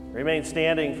Remain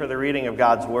standing for the reading of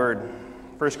God's Word.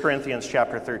 1 Corinthians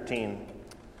chapter 13.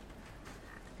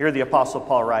 Here the Apostle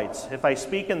Paul writes, "If I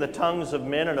speak in the tongues of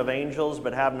men and of angels,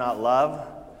 but have not love,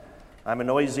 I'm a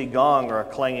noisy gong or a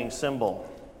clanging cymbal.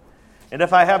 And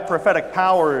if I have prophetic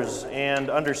powers and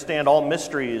understand all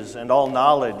mysteries and all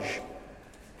knowledge,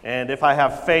 and if I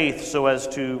have faith so as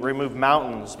to remove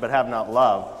mountains, but have not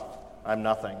love, I'm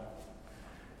nothing.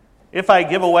 If I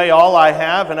give away all I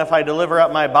have, and if I deliver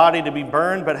up my body to be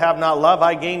burned, but have not love,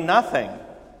 I gain nothing.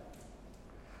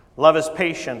 Love is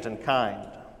patient and kind.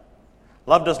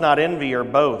 Love does not envy or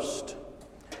boast.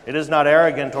 It is not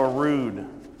arrogant or rude.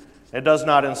 It does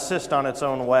not insist on its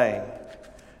own way.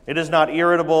 It is not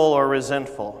irritable or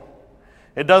resentful.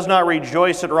 It does not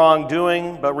rejoice at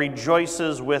wrongdoing, but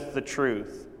rejoices with the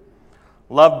truth.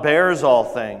 Love bears all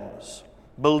things,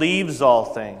 believes all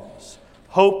things,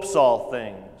 hopes all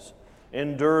things,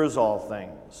 endures all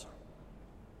things.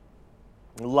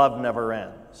 Love never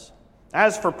ends.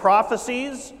 As for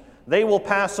prophecies, they will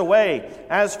pass away.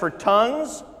 As for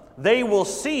tongues, they will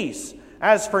cease.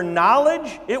 As for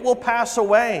knowledge, it will pass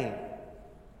away.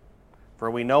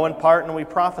 For we know in part and we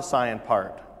prophesy in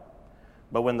part.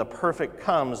 But when the perfect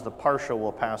comes, the partial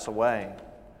will pass away.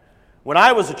 When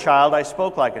I was a child, I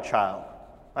spoke like a child.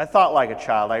 I thought like a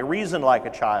child. I reasoned like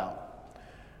a child.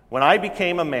 When I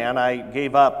became a man, I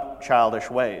gave up childish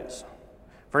ways.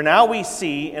 For now we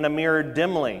see in a mirror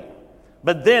dimly,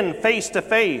 but then face to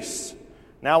face.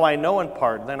 Now I know in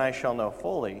part, then I shall know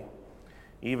fully,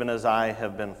 even as I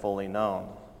have been fully known.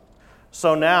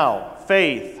 So now,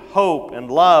 faith, hope, and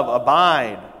love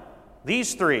abide,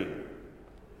 these three.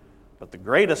 But the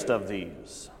greatest of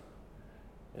these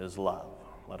is love."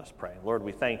 Let us pray. Lord,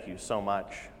 we thank you so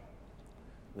much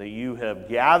that you have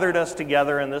gathered us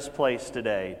together in this place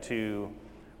today to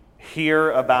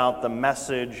hear about the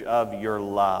message of your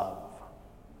love.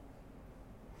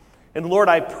 And Lord,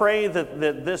 I pray that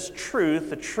this truth,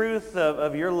 the truth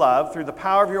of your love, through the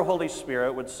power of your Holy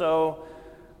Spirit, would so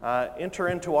enter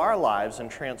into our lives and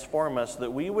transform us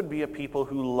that we would be a people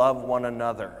who love one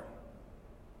another.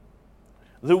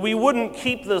 That we wouldn't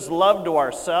keep this love to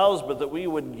ourselves, but that we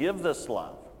would give this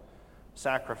love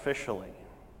sacrificially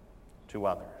to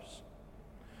others.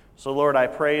 So Lord, I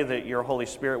pray that your Holy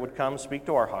Spirit would come, speak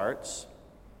to our hearts,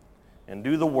 and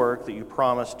do the work that you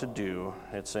promised to do.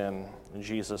 It's in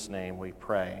Jesus' name we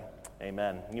pray.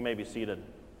 Amen. You may be seated.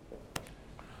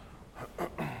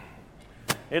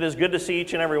 It is good to see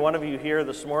each and every one of you here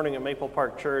this morning at Maple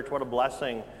Park Church. What a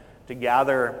blessing to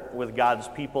gather with God's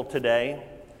people today,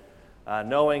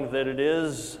 knowing that it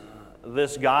is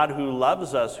this God who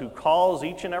loves us, who calls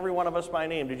each and every one of us by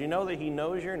name. Did you know that he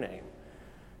knows your name?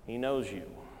 He knows you,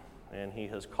 and he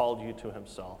has called you to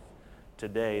himself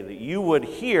today, that you would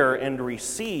hear and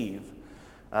receive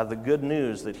the good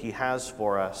news that he has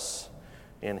for us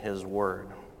in his word.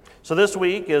 So this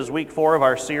week is week 4 of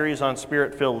our series on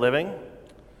Spirit-filled living.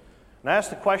 And I asked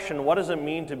the question, what does it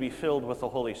mean to be filled with the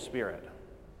Holy Spirit?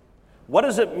 What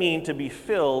does it mean to be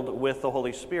filled with the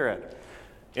Holy Spirit?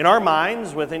 In our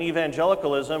minds, within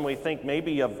evangelicalism, we think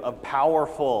maybe of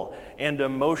powerful and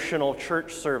emotional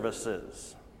church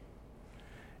services.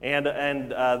 And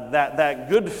that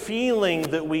good feeling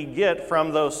that we get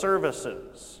from those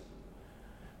services.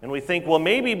 And we think, well,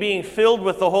 maybe being filled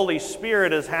with the Holy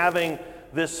Spirit is having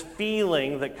this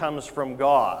feeling that comes from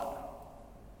God.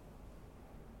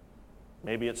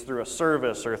 Maybe it's through a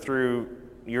service or through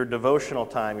your devotional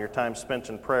time, your time spent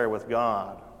in prayer with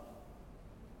God.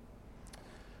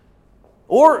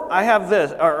 Or I have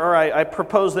this, or I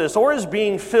propose this, or is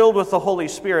being filled with the Holy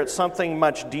Spirit something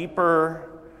much deeper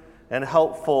and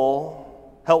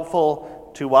helpful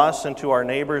to us and to our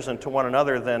neighbors and to one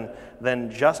another than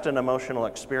just an emotional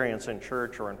experience in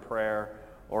church or in prayer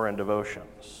or in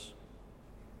devotions?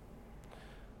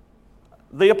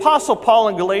 The Apostle Paul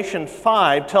in Galatians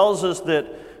 5 tells us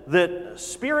that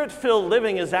Spirit-filled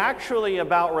living is actually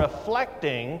about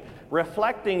reflecting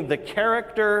the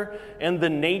character and the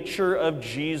nature of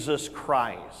Jesus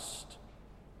Christ.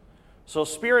 So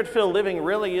Spirit-filled living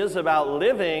really is about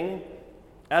living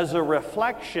as a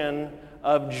reflection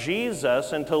of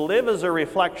Jesus, and to live as a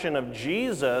reflection of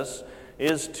Jesus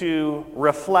is to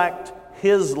reflect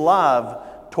his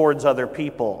love towards other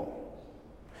people.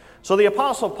 So the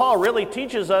Apostle Paul really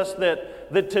teaches us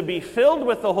that to be filled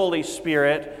with the Holy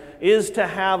Spirit is to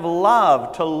have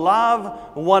love, to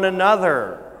love one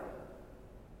another.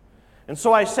 And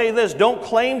so I say this, don't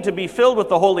claim to be filled with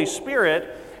the Holy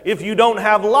Spirit if you don't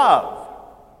have love.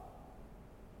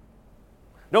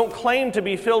 Don't claim to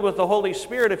be filled with the Holy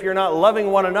Spirit if you're not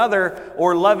loving one another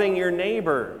or loving your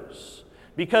neighbors.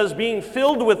 Because being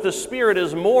filled with the Spirit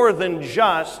is more than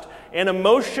just an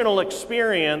emotional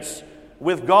experience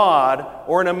with God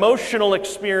or an emotional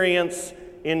experience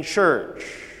in church.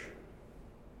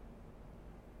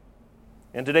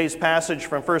 In today's passage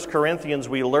from 1 Corinthians,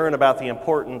 we learn about the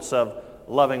importance of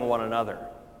loving one another.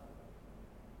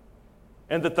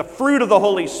 And that the fruit of the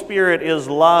Holy Spirit is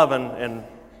love, and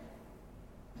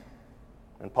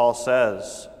Paul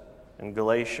says in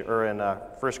 1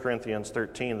 Corinthians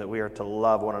 13 that we are to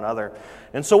love one another.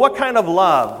 And so what kind of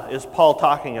love is Paul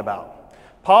talking about?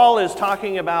 Paul is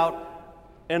talking about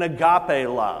an agape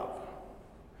love.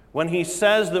 When he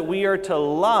says that we are to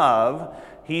love,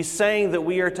 he's saying that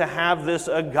we are to have this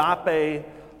agape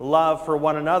love for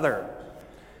one another.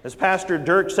 As Pastor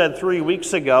Dirk said 3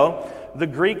 weeks ago, the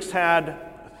Greeks had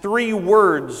 3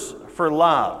 words for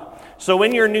love. So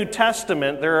in your New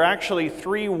Testament, there are actually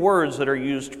 3 words that are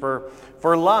used for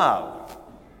love.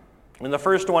 And the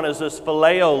first one is this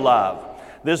phileo love,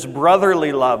 this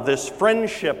brotherly love, this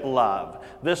friendship love,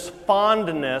 this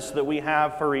fondness that we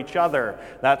have for each other.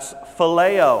 That's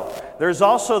phileo. There's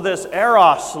also this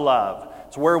eros love.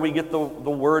 It's where we get the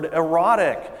word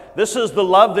erotic. This is the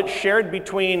love that's shared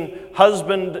between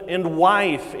husband and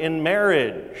wife in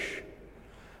marriage.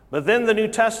 But then the New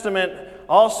Testament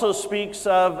also speaks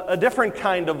of a different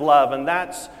kind of love, and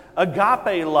that's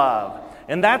agape love.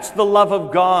 And that's the love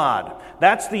of God.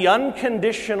 That's the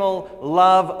unconditional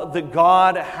love that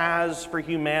God has for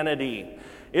humanity.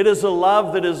 It is a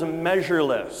love that is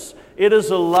measureless. It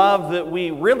is a love that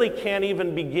we really can't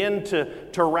even begin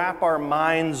to wrap our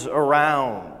minds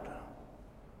around.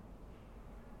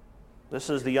 This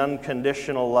is the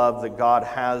unconditional love that God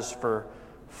has for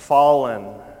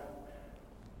fallen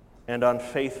and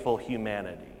unfaithful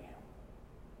humanity.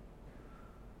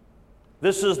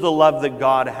 This is the love that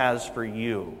God has for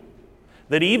you.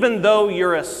 That even though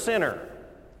you're a sinner,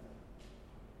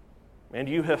 and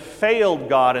you have failed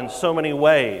God in so many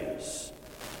ways,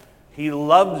 He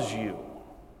loves you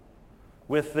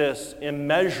with this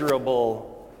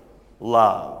immeasurable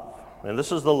love. And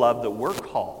this is the love that we're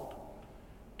called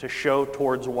to show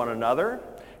towards one another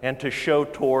and to show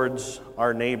towards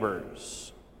our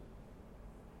neighbors.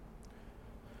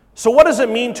 So what does it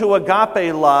mean to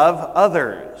agape love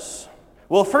others?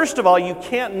 Well, first of all, you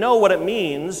can't know what it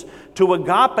means to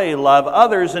agape love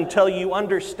others until you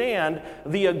understand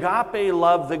the agape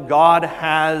love that God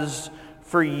has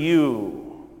for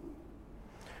you.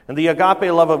 And the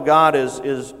agape love of God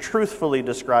is truthfully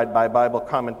described by Bible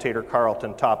commentator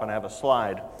Carlton Topp, and I have a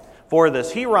slide for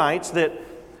this. He writes that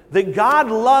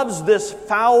God loves this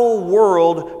foul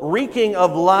world reeking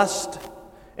of lust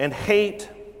and hate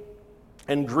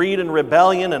and greed and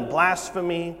rebellion and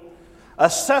blasphemy, a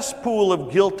cesspool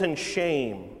of guilt and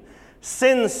shame.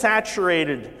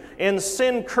 Sin-saturated and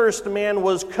sin-cursed man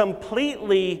was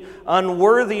completely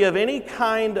unworthy of any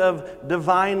kind of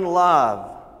divine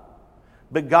love.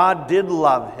 But God did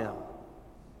love him.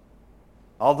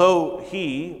 Although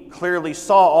he clearly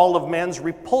saw all of man's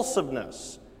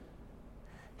repulsiveness,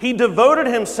 he devoted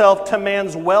himself to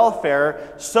man's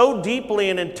welfare so deeply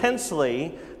and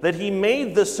intensely that he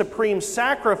made the supreme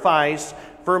sacrifice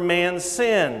for man's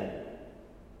sin.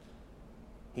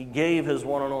 He gave his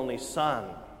one and only Son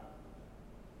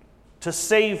to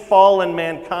save fallen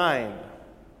mankind.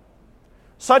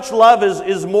 Such love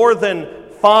is more than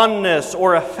fondness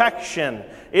or affection.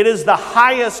 It is the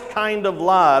highest kind of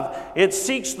love. It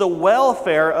seeks the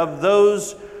welfare of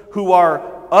those who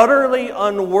are utterly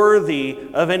unworthy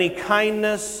of any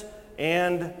kindness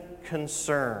and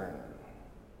concern.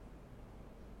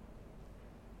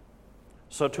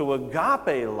 So to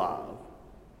agape love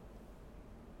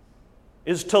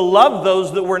is to love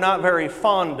those that we're not very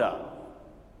fond of.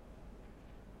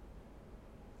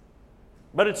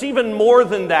 But it's even more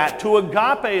than that. To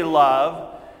agape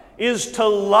love is to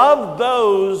love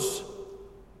those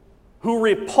who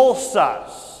repulse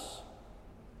us.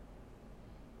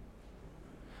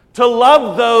 To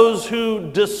love those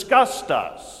who disgust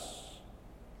us.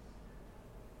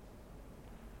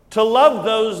 To love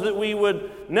those that we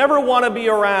would never want to be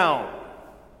around.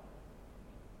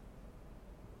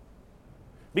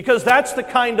 Because that's the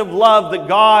kind of love that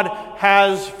God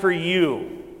has for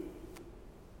you.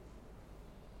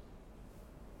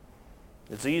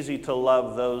 It's easy to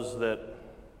love those that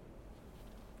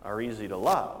are easy to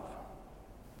love.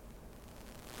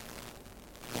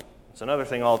 It's another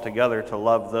thing altogether to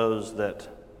love those that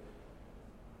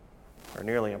are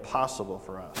nearly impossible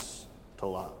for us to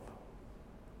love.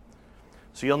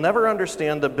 So you'll never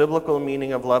understand the biblical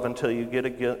meaning of love until you get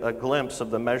a glimpse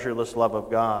of the measureless love of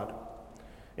God.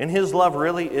 And His love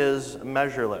really is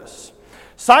measureless.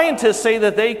 Scientists say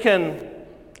that they can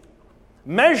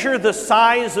measure the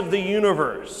size of the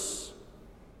universe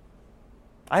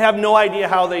I have no idea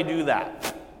how they do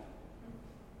that.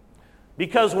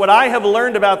 Because what I have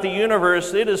learned about the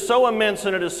universe, it is so immense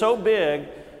and it is so big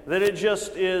that it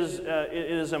just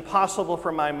is impossible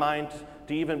for my mind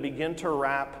to even begin to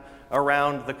wrap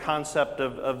around the concept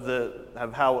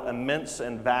of how immense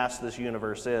and vast this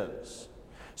universe is.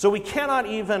 So we cannot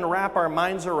even wrap our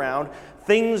minds around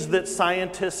things that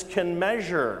scientists can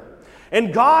measure.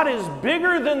 And God is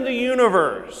bigger than the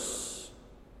universe.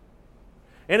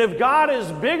 And if God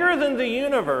is bigger than the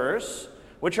universe,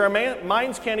 which our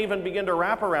minds can't even begin to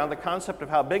wrap around the concept of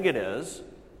how big it is,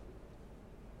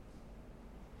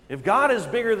 if God is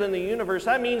bigger than the universe,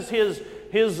 that means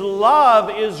His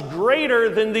love is greater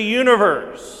than the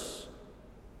universe.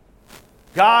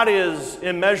 God is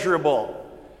immeasurable.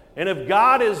 And if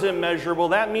God is immeasurable,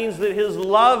 that means that His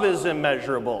love is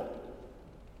immeasurable.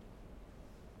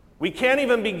 We can't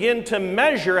even begin to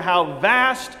measure how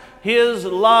vast His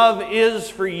love is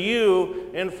for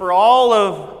you and for all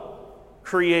of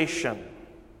creation.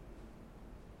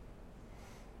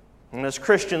 And as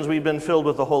Christians, we've been filled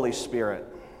with the Holy Spirit.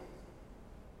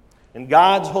 And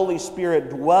God's Holy Spirit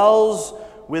dwells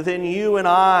within you and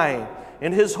I.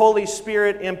 And His Holy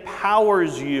Spirit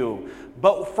empowers you.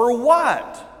 But for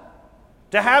what?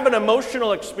 To have an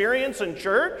emotional experience in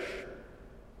church?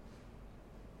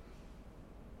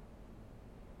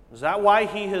 Is that why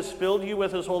He has filled you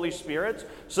with His Holy Spirit?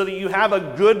 So that you have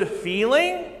a good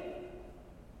feeling?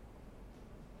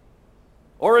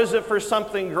 Or is it for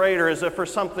something greater? Is it for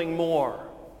something more?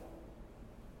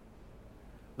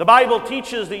 The Bible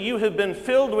teaches that you have been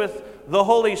filled with the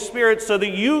Holy Spirit so that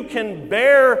you can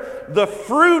bear the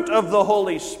fruit of the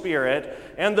Holy Spirit,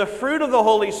 and the fruit of the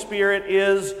Holy Spirit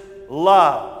is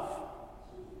love.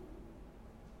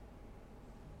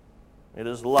 It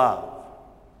is love.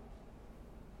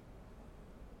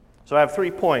 So I have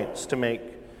 3 points to make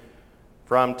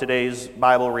from today's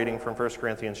Bible reading from 1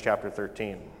 Corinthians chapter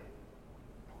 13.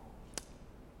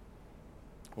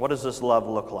 What does this love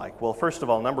look like? Well, first of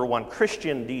all, number 1,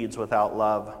 Christian deeds without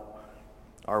love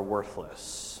are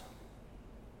worthless.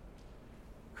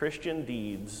 Christian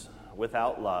deeds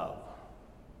without love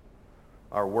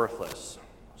are worthless.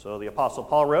 So the Apostle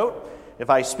Paul wrote, "If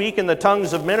I speak in the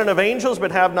tongues of men and of angels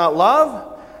but have not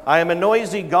love, I am a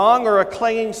noisy gong or a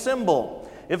clanging cymbal.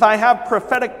 If I have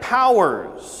prophetic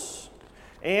powers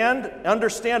and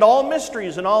understand all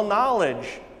mysteries and all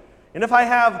knowledge, and if I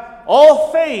have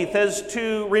all faith as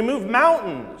to remove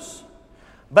mountains,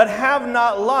 but have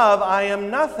not love, I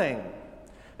am nothing.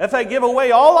 If I give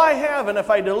away all I have, and if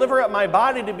I deliver up my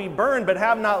body to be burned, but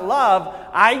have not love,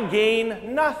 I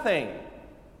gain nothing."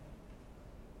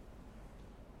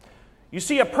 You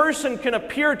see, a person can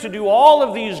appear to do all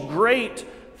of these great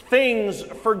things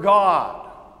for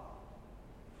God,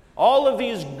 all of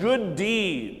these good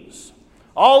deeds,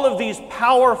 all of these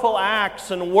powerful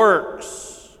acts and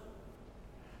works.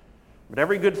 But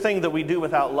every good thing that we do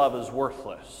without love is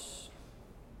worthless.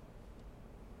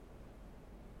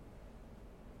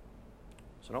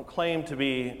 So don't claim to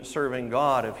be serving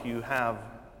God if you have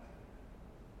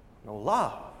no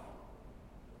love.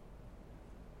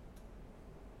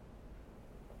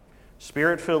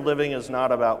 Spirit-filled living is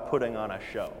not about putting on a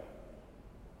show.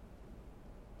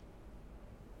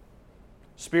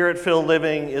 Spirit-filled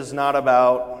living is not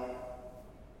about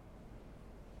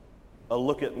a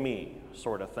look at me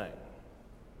sort of thing.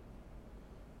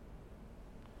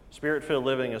 Spirit-filled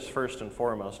living is first and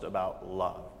foremost about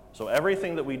love. So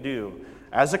everything that we do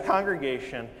as a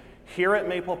congregation here at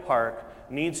Maple Park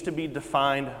needs to be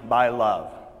defined by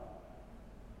love.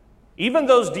 Even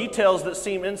those details that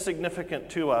seem insignificant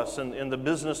to us in the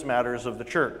business matters of the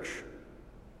church.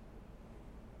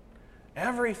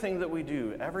 Everything that we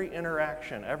do, every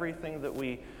interaction, everything that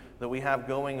we have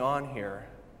going on here,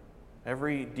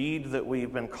 every deed that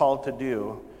we've been called to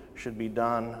do should be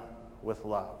done with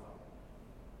love.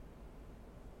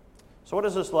 So what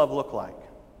does this love look like?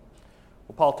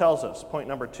 Well, Paul tells us, point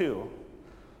number 2.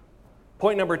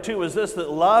 Point number 2 is this,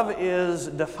 that love is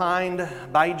defined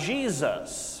by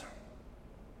Jesus.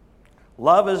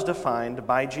 Love is defined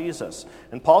by Jesus.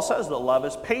 And Paul says that love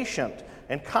is patient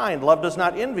and kind. Love does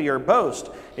not envy or boast.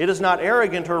 It is not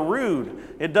arrogant or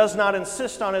rude. It does not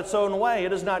insist on its own way.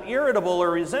 It is not irritable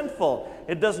or resentful.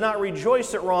 It does not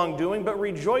rejoice at wrongdoing, but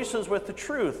rejoices with the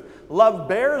truth. Love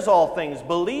bears all things,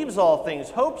 believes all things,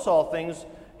 hopes all things,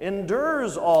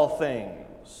 endures all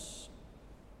things.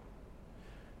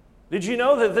 Did you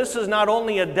know that this is not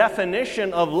only a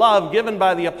definition of love given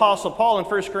by the Apostle Paul in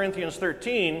 1 Corinthians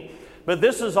 13, but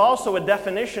this is also a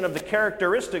definition of the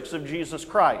characteristics of Jesus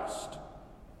Christ?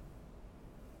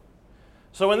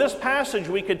 So in this passage,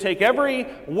 we could take every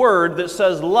word that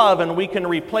says love and we can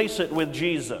replace it with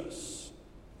Jesus.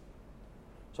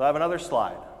 So I have another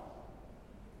slide.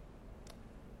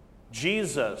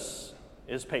 Jesus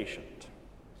is patient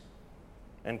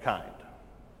and kind.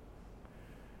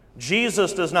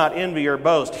 Jesus does not envy or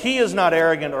boast. He is not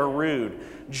arrogant or rude.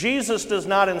 Jesus does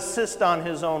not insist on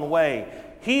his own way.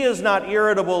 He is not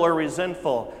irritable or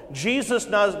resentful. Jesus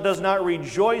does not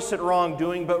rejoice at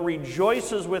wrongdoing, but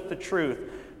rejoices with the truth.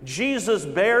 Jesus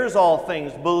bears all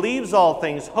things, believes all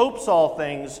things, hopes all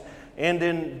things, and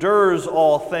endures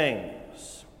all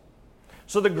things.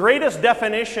 So the greatest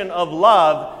definition of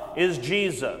love is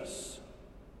Jesus.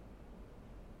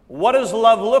 What does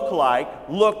love look like?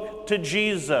 Look to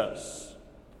Jesus.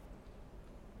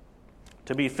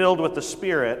 To be filled with the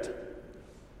Spirit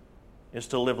is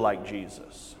to live like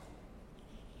Jesus.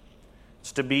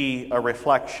 It's to be a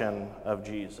reflection of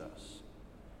Jesus.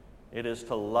 It is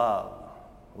to love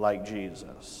like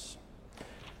Jesus.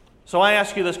 So I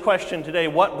ask you this question today: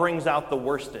 what brings out the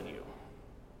worst in you?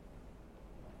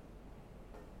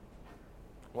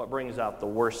 What brings out the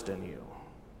worst in you?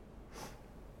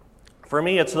 For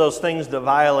me, it's those things that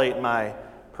violate my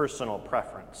personal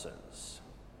preferences.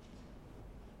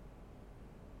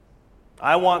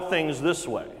 I want things this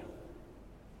way,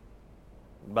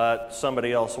 but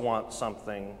somebody else wants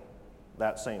something,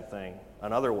 that same thing,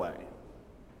 another way.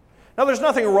 Now, there's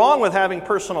nothing wrong with having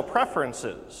personal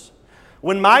preferences.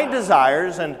 When my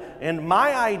desires and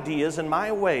my ideas and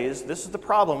my ways, this is the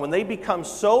problem, when they become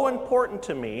so important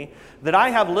to me that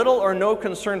I have little or no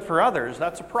concern for others,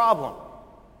 that's a problem.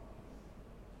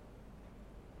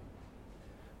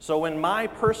 So when my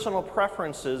personal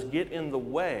preferences get in the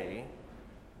way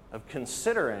of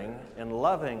considering and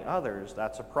loving others,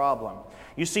 that's a problem.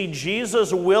 You see,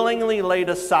 Jesus willingly laid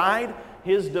aside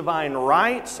his divine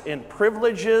rights and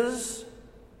privileges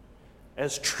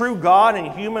as true God in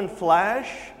human flesh.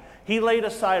 He laid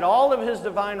aside all of his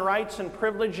divine rights and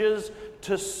privileges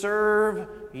to serve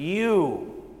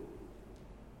you.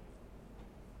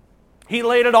 He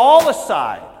laid it all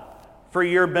aside for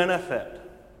your benefit.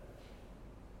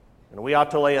 And we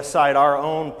ought to lay aside our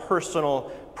own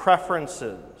personal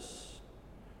preferences,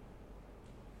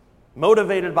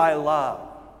 motivated by love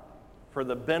for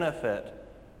the benefit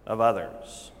of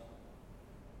others.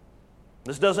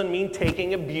 This doesn't mean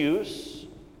taking abuse.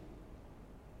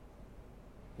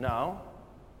 No.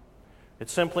 It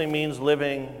simply means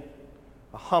living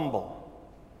a humble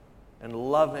and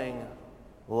loving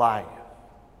life.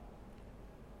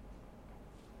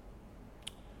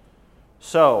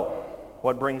 So,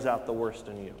 what brings out the worst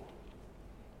in you?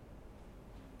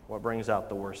 What brings out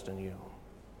the worst in you?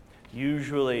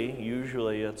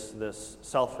 Usually it's this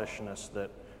selfishness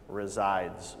that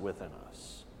resides within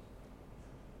us,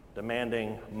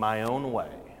 demanding my own way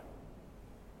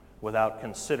without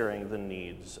considering the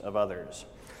needs of others.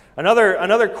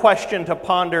 Another question to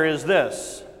ponder is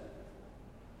this: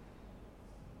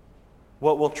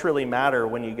 what will truly matter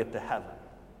when you get to heaven?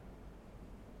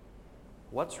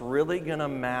 What's really going to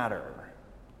matter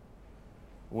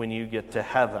when you get to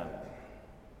heaven?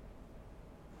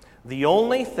 The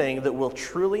only thing that will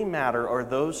truly matter are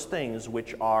those things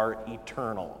which are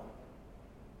eternal.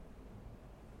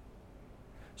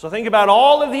 So think about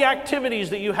all of the activities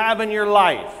that you have in your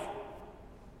life.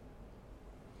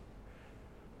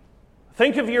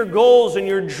 Think of your goals and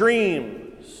your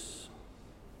dreams.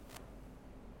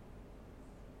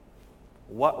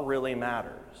 What really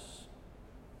matters?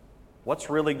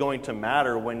 What's really going to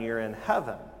matter when you're in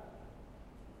heaven?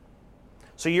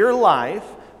 So your life,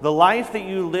 the life that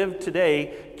you live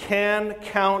today, can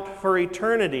count for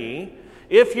eternity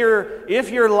if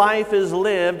your life is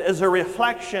lived as a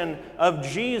reflection of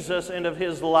Jesus and of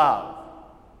his love.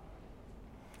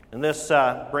 And this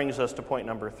brings us to point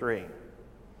number 3.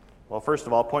 Well, first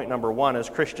of all, point number 1 is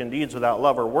Christian deeds without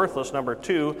love are worthless. Number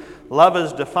 2, love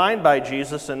is defined by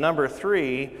Jesus. And number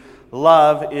 3,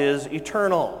 love is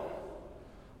eternal.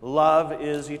 Love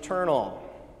is eternal.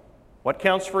 What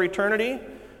counts for eternity?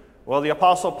 Well, the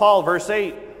Apostle Paul, verse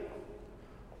 8,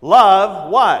 love,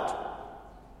 what?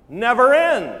 Never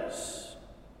ends.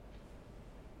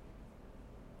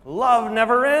 Love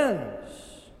never ends.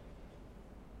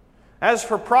 As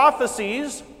for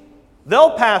prophecies,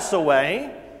 they'll pass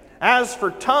away. As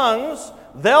for tongues,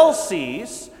 they'll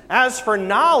cease. As for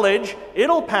knowledge,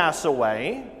 it'll pass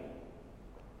away.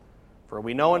 For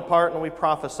we know in part and we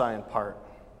prophesy in part.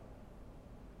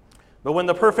 But when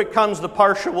the perfect comes, the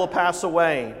partial will pass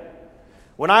away.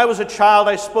 When I was a child,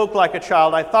 I spoke like a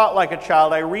child, I thought like a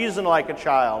child, I reasoned like a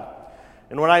child.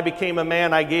 And when I became a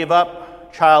man, I gave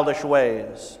up childish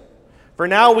ways. For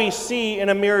now we see in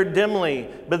a mirror dimly,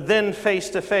 but then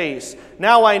face to face.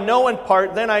 Now I know in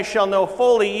part, then I shall know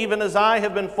fully, even as I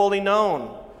have been fully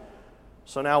known.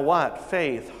 So now what?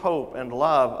 Faith, hope, and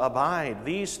love abide,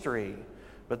 these three.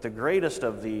 But the greatest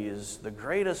of these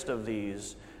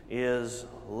is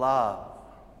love.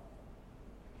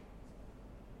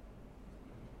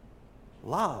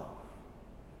 Love.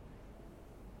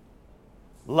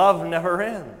 Love never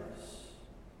ends.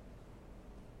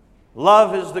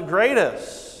 Love is the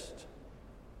greatest.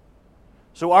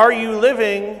 So are you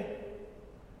living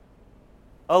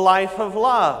a life of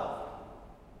love?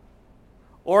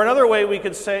 Or another way we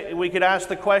could ask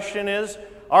the question is,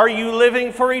 are you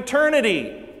living for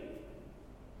eternity?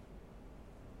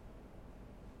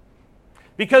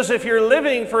 Because if you're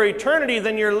living for eternity,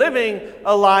 then you're living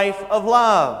a life of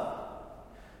love.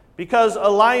 Because a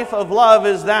life of love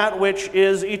is that which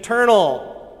is eternal.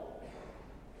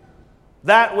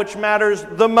 That which matters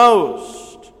the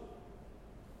most.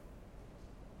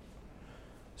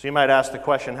 So you might ask the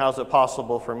question, how is it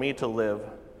possible for me to live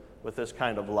with this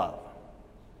kind of love?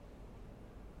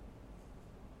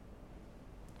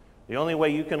 The only way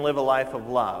you can live a life of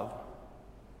love,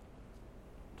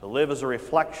 to live as a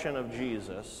reflection of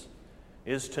Jesus,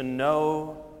 is to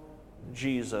know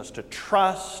Jesus, to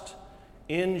trust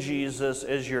in Jesus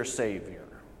as your Savior.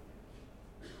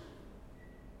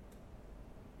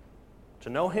 To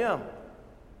know Him.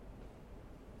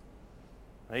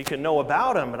 Now you can know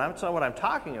about Him, but that's not what I'm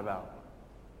talking about.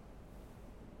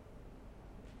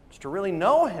 It's to really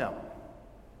know Him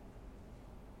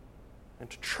and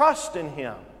to trust in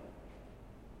Him.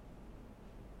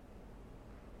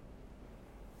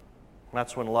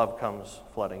 That's when love comes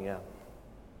flooding in.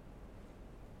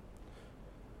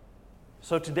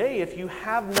 So today, if you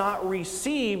have not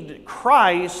received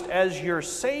Christ as your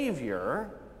Savior,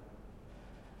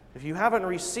 if you haven't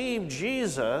received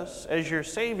Jesus as your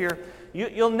Savior,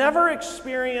 you'll never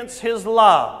experience His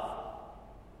love.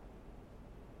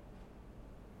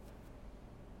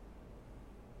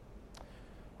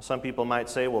 Some people might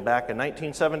say, well, back in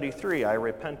 1973, I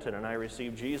repented and I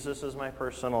received Jesus as my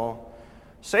personal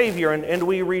Savior, and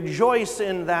we rejoice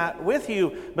in that with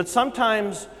you. But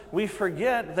sometimes we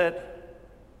forget that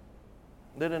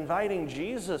inviting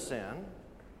Jesus in,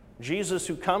 Jesus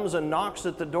who comes and knocks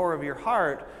at the door of your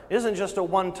heart, isn't just a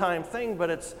one-time thing, but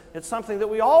it's something that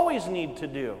we always need to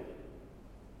do.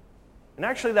 And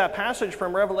actually that passage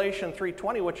from Revelation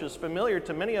 3:20, which is familiar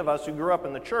to many of us who grew up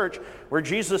in the church, where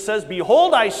Jesus says,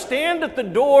 "Behold, I stand at the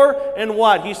door," and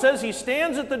what? He says he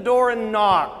stands at the door and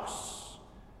knocks.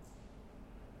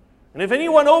 And if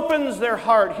anyone opens their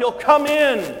heart, He'll come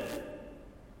in.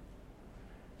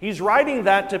 He's writing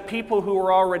that to people who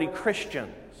are already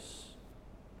Christians.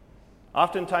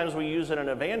 Oftentimes we use it in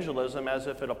evangelism as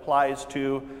if it applies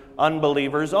to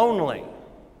unbelievers only.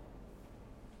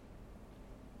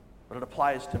 But it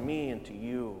applies to me and to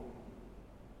you.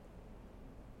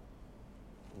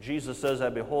 Jesus says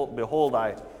that, behold,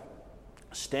 I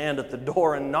stand at the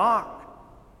door and knock.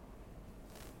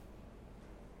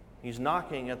 He's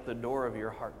knocking at the door of your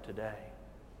heart today.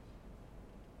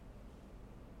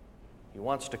 He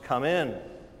wants to come in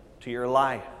to your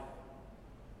life.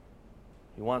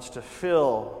 He wants to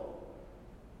fill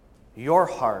your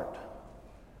heart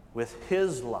with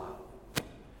His love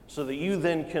so that you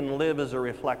then can live as a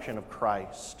reflection of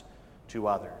Christ to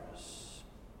others.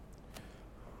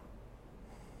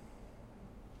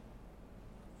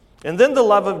 And then the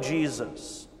love of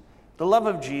Jesus. The love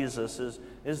of Jesus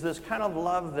is this kind of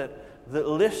love that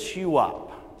lifts you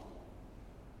up.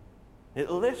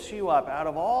 It lifts you up out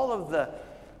of all of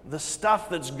the stuff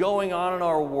that's going on in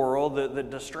our world that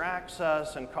distracts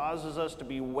us and causes us to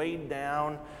be weighed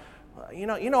down. You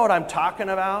know what I'm talking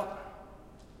about?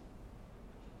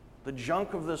 The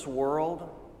junk of this world.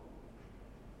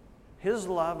 His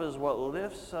love is what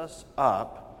lifts us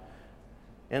up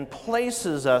and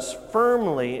places us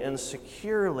firmly and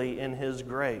securely in His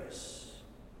grace.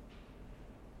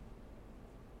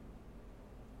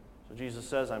 So Jesus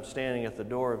says, I'm standing at the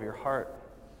door of your heart.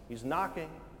 He's knocking.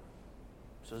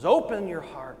 He says, open your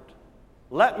heart.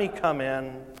 Let me come in.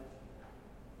 And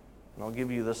I'll give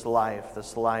you this life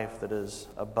that is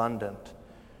abundant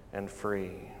and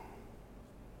free.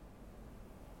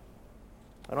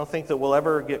 I don't think that we'll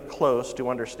ever get close to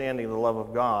understanding the love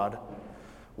of God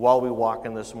while we walk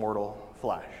in this mortal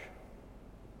flesh.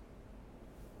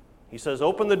 He says,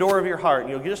 open the door of your heart, and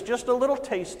you'll get just a little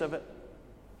taste of it.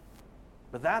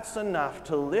 But that's enough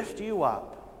to lift you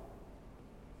up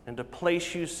and to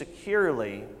place you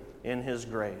securely in His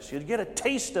grace. You'd get a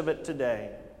taste of it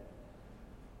today.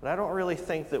 But I don't really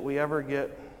think that we ever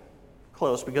get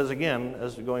close, because again,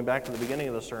 as going back to the beginning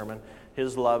of the sermon,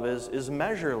 His love is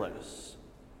measureless.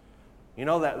 You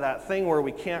know, that thing where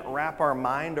we can't wrap our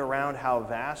mind around how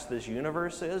vast this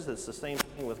universe is? It's the same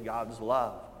thing with God's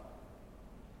love.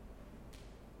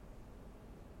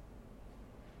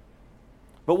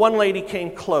 But one lady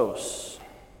came close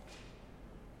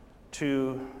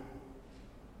to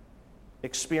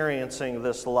experiencing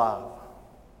this love,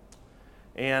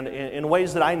 and in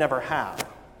ways that I never have.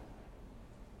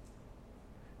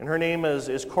 And her name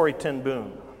is Corrie ten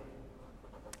Boom.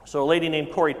 So a lady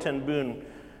named Corrie ten Boom,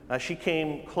 she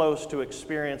came close to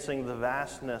experiencing the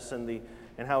vastness and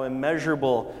how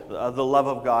immeasurable the love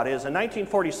of God is. In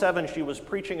 1947, she was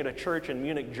preaching at a church in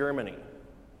Munich, Germany.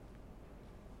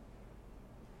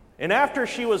 And after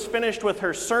she was finished with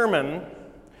her sermon,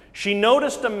 she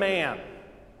noticed a man.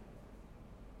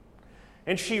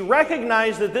 And she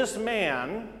recognized that this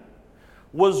man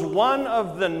was one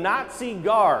of the Nazi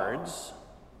guards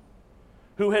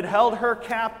who had held her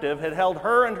captive, had held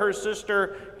her and her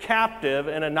sister captive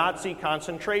in a Nazi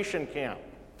concentration camp.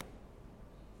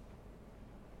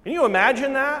 Can you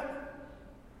imagine that?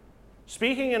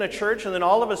 Speaking in a church, and then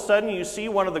all of a sudden you see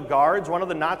one of the guards, one of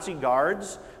the Nazi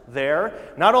guards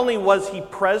there. Not only was he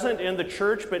present in the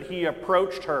church, but he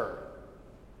approached her.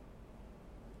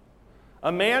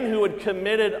 A man who had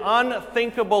committed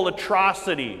unthinkable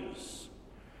atrocities.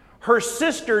 Her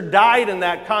sister died in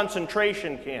that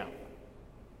concentration camp.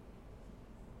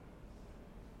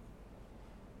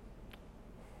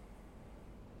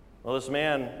 Well, this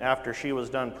man, after she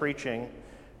was done preaching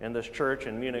in this church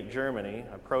in Munich, Germany,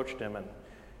 approached him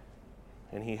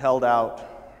and he held out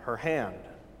her hand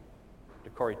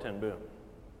to Corrie ten Boom.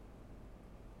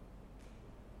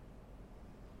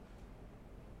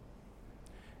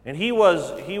 And he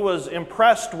was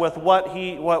impressed with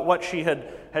what she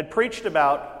had preached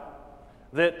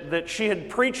about, that she had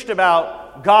preached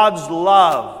about God's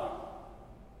love,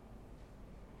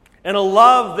 and a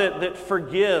love that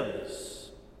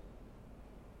forgives,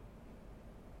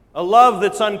 a love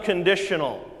that's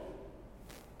unconditional,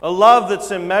 a love that's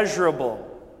immeasurable.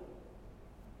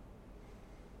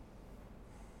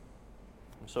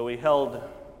 And so he held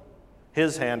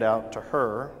his hand out to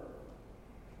her,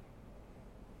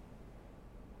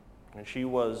 and he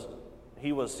was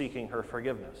seeking her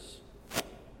forgiveness.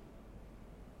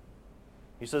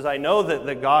 He says, I know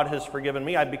that God has forgiven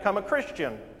me. I've become a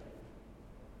Christian.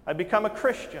 I've become a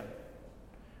Christian.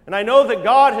 And I know that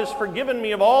God has forgiven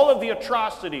me of all of the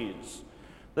atrocities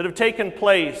that have taken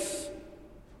place,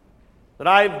 that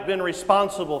I've been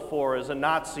responsible for as a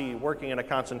Nazi working in a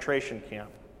concentration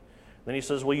camp. Then he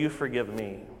says, will you forgive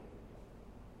me?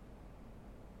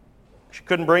 She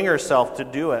couldn't bring herself to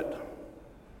do it.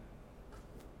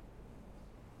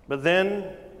 But then,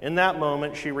 in that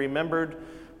moment, she remembered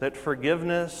that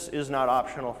forgiveness is not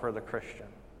optional for the Christian.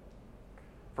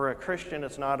 For a Christian,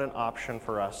 it's not an option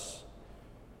for us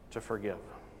to forgive.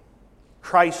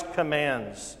 Christ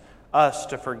commands us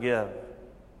to forgive.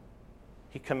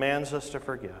 He commands us to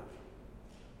forgive.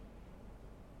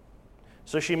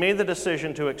 So she made the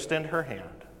decision to extend her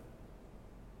hand.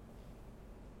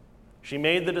 She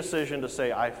made the decision to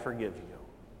say, I forgive you.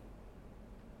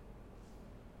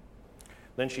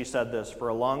 Then she said this for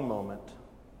a long moment.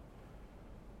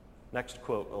 Next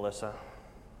quote, Alyssa.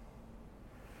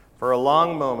 For a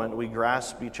long moment, we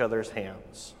grasped each other's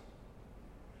hands,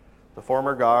 the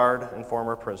former guard and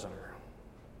former prisoner.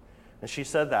 And she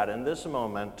said that in this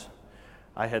moment,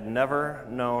 I had never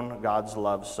known God's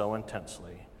love so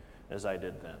intensely as I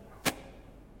did then.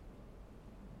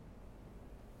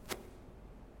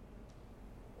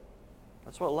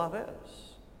 That's what love is.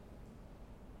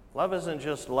 Love isn't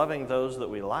just loving those that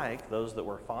we like, those that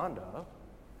we're fond of.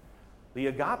 The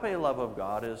agape love of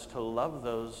God is to love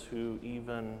those who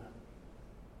even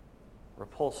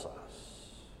repulse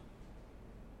us.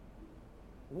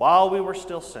 While we were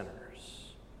still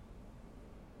sinners,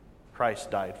 Christ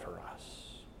died for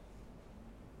us.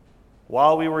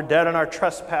 While we were dead in our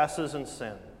trespasses and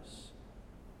sins,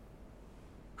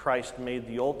 Christ made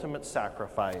the ultimate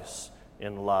sacrifice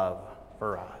in love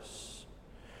for us.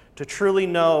 To truly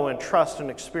know and trust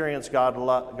and experience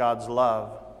God's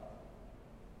love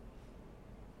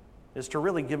is to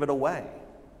really give it away.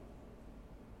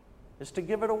 Is to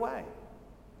give it away.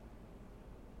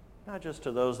 Not just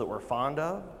to those that we're fond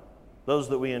of, those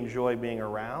that we enjoy being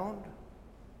around,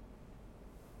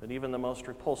 but even the most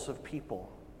repulsive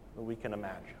people that we can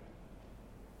imagine.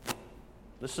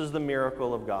 This is the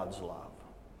miracle of God's love.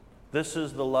 This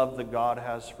is the love that God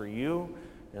has for you,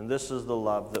 and this is the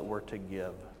love that we're to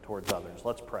give towards others.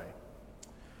 Let's pray.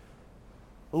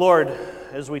 Lord,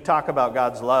 as we talk about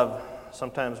God's love,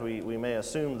 sometimes we may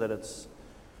assume that it's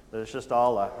that it's just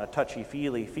all a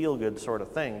touchy-feely, feel-good sort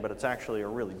of thing, but it's actually a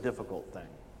really difficult thing.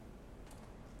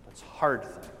 It's a hard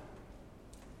thing.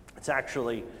 It's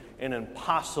actually an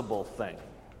impossible thing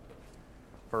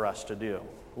for us to do.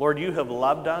 Lord, you have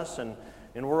loved us, and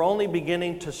we're only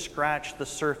beginning to scratch the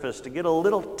surface, to get a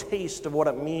little taste of what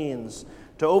it means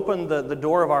to open the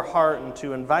door of our heart and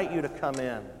to invite you to come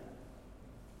in.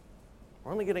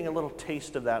 We're only getting a little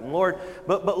taste of that. And Lord,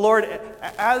 but Lord,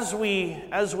 as we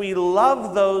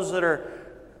love those that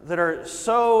are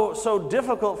so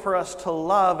difficult for us to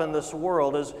love in this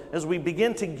world, as we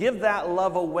begin to give that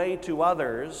love away to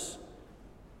others,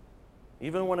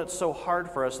 even when it's so hard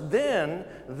for us,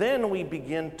 then we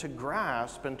begin to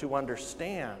grasp and to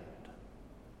understand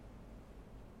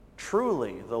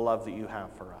truly the love that you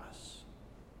have for us.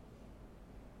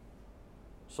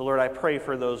 So Lord, I pray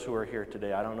for those who are here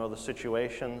today. I don't know the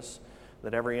situations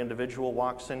that every individual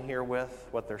walks in here with,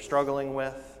 what they're struggling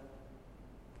with,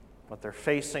 what they're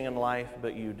facing in life,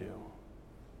 but you do.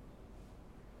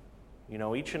 You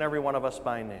know each and every one of us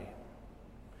by name.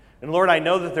 And Lord, I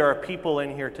know that there are people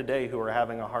in here today who are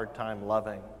having a hard time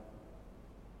loving,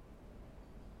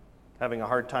 having a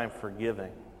hard time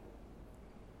forgiving.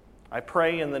 I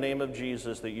pray in the name of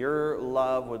Jesus that your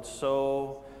love would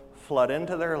so flood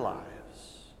into their lives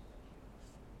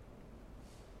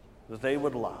that they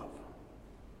would love,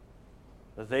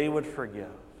 that they would forgive,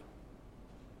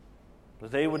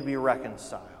 that they would be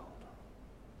reconciled.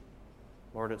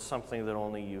 Lord, it's something that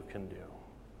only you can do.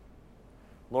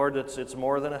 Lord, it's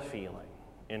more than a feeling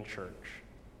in church.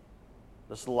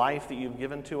 This life that you've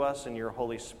given to us in your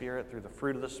Holy Spirit through the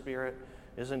fruit of the Spirit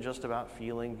isn't just about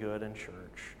feeling good in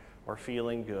church or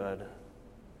feeling good,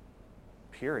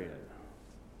 period.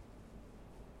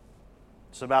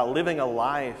 It's about living a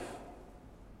life,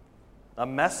 a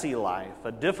messy life,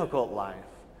 a difficult life,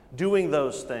 doing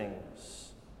those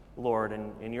things, Lord,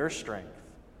 in your strength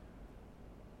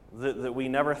that we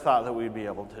never thought that we'd be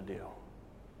able to do.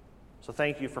 So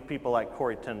thank you for people like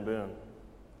Corrie ten Boom,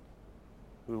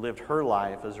 who lived her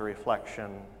life as a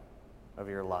reflection of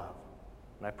your love.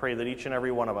 And I pray that each and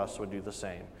every one of us would do the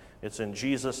same. It's in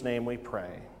Jesus' name we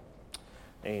pray.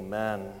 Amen.